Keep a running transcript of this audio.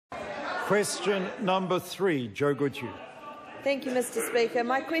Question number 3, Joe Goodhew. Thank you, Mr. Speaker.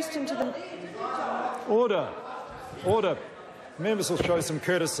 My question to the... Order. Order. Members will show some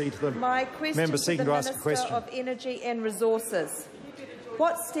courtesy to the member seeking to ask a question. Minister of Energy and Resources.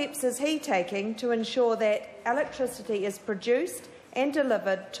 What steps is he taking to ensure that electricity is produced and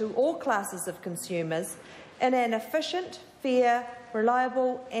delivered to all classes of consumers in an efficient, fair,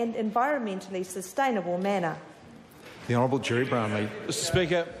 reliable and environmentally sustainable manner? The Honourable Gerry Brownie. Mr.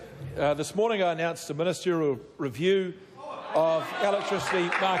 Speaker, this morning I announced a ministerial review of electricity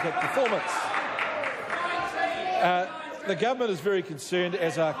market performance. The government is very concerned,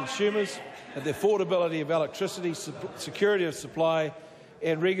 as are consumers, at the affordability of electricity, security of supply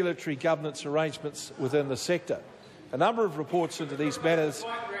and regulatory governance arrangements within the sector. A number of reports into these matters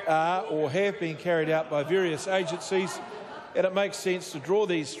are or have been carried out by various agencies, and it makes sense to draw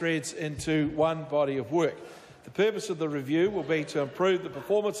these threads into one body of work. The purpose of the review will be to improve the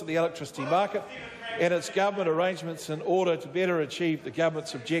performance of the electricity market and its government arrangements in order to better achieve the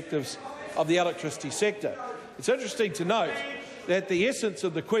government's objectives of the electricity sector. It's interesting to note that the essence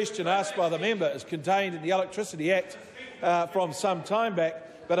of the question asked by the member is contained in the Electricity Act from some time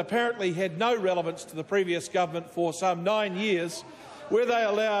back, but apparently had no relevance to the previous government for some 9 years, where they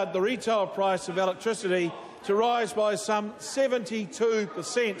allowed the retail price of electricity to rise by some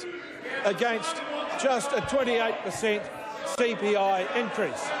 72% against just a 28% CPI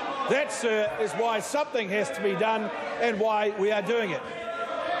increase. That, sir, is why something has to be done and why we are doing it.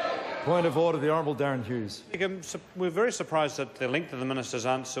 Point of order, the Honourable Darren Hughes. We're very surprised that the length of the minister's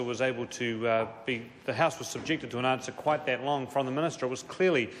answer was able to the House was subjected to an answer quite that long from the minister. It was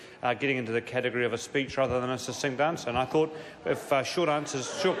clearly getting into the category of a speech rather than a succinct answer. And I thought if short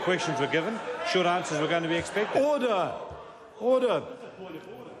questions were given, short answers were going to be expected. Order. Order.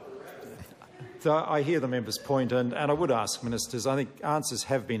 So I hear the member's point, and I would ask ministers. I think answers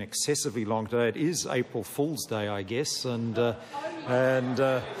have been excessively long today. It is April Fool's Day, I guess, and I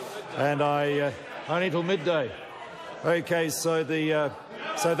only till midday. Okay, so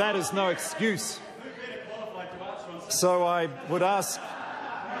that is no excuse. So I would ask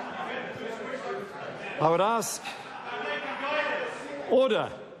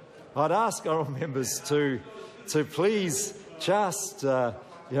order. I'd ask honourable members to please just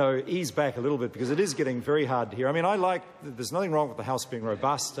ease back a little bit, because it is getting very hard to hear. I mean, there's nothing wrong with the House being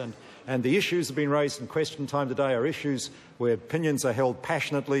robust, and the issues that have been raised in question time today are issues where opinions are held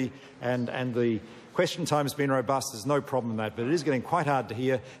passionately, and the question time has been robust. There's no problem in that, but it is getting quite hard to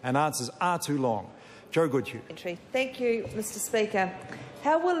hear, and answers are too long. Joe Goodhew. Thank you, Mr. Speaker.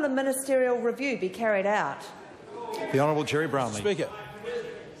 How will the ministerial review be carried out? The Honourable Gerry Brownie. Speaker.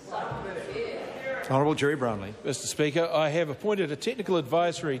 Honourable Gerry Brownie. Mr. Speaker, I have appointed a technical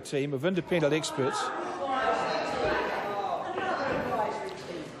advisory team of independent experts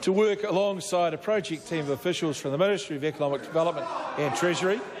to work alongside a project team of officials from the Ministry of Economic Development and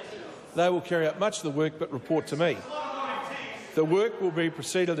Treasury. They will carry out much of the work but report to me. The work will be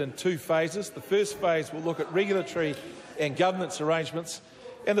proceeded in 2 phases. The first phase will look at regulatory and governance arrangements,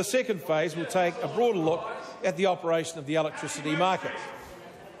 and the second phase will take a broader look at the operation of the electricity market.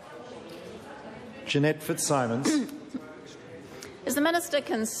 Jeanette Fitzsimons. Is the minister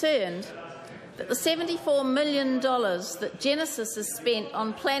concerned that the $74 million that Genesis has spent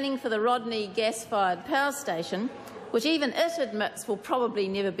on planning for the Rodney gas-fired power station, which even it admits will probably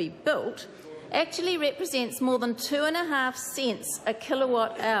never be built, actually represents more than 2.5 cents a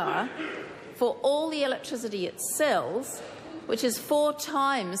kilowatt-hour for all the electricity it sells, which is 4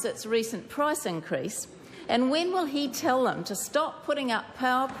 times its recent price increase? And when will he tell them to stop putting up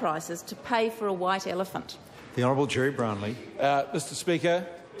power prices to pay for a white elephant? The Honourable Gerry Brownie. Mr. Speaker,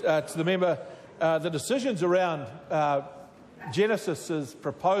 to the member, the decisions around Genesis's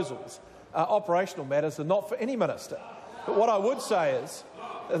proposals are operational matters and not for any minister. But what I would say is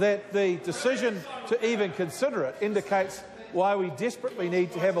that the decision to even consider it indicates why we desperately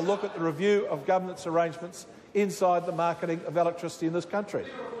need to have a look at the review of governance arrangements inside the marketing of electricity in this country.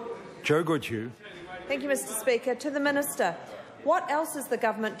 Joe Goodhew. Thank you, Mr. Speaker. To the minister, what else is the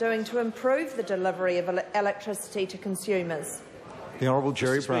government doing to improve the delivery of electricity to consumers? The Honourable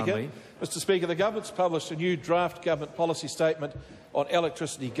Gerry Brownie. Mr. Speaker, the government's published a new draft government policy statement on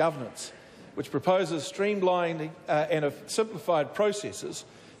electricity governance, which proposes streamlining and simplified processes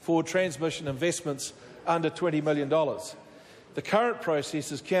for transmission investments under $20 million. The current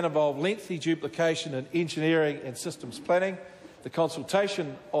processes can involve lengthy duplication in engineering and systems planning. The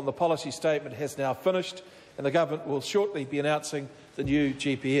consultation on the policy statement has now finished, and the government will shortly be announcing the new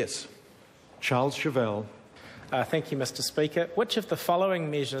GPS. Charles Chauvel. Thank you, Mr. Speaker. Which of the following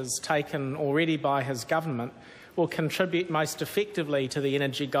measures taken already by his government will contribute most effectively to the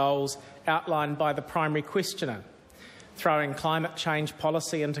energy goals outlined by the primary questioner. Throwing climate change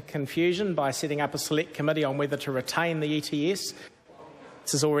policy into confusion by setting up a select committee on whether to retain the ETS.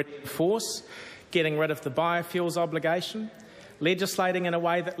 This is already in force. Getting rid of the biofuels obligation. Legislating in a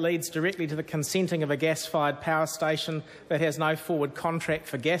way that leads directly to the consenting of a gas-fired power station that has no forward contract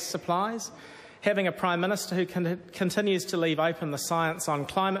for gas supplies. Having a Prime Minister who continues to leave open the science on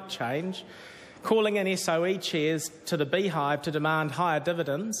climate change. Calling in SOE chairs to the Beehive to demand higher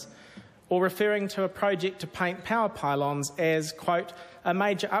dividends, or referring to a project to paint power pylons as, quote, a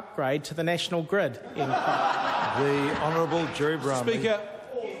major upgrade to the national grid, end quote. The Honourable Gerry Brownlee.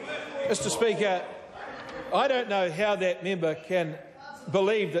 Mr. Speaker, I don't know how that member can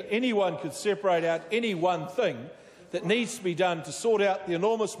believe that anyone could separate out any one thing that needs to be done to sort out the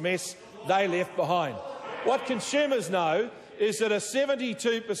enormous mess they left behind. What consumers know is that a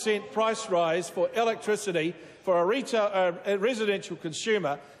 72% price rise for electricity for a residential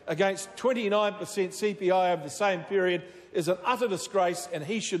consumer against 29% CPI over the same period is an utter disgrace, and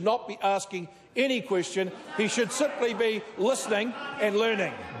he should not be asking any question. He should simply be listening and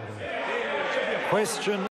learning. Question.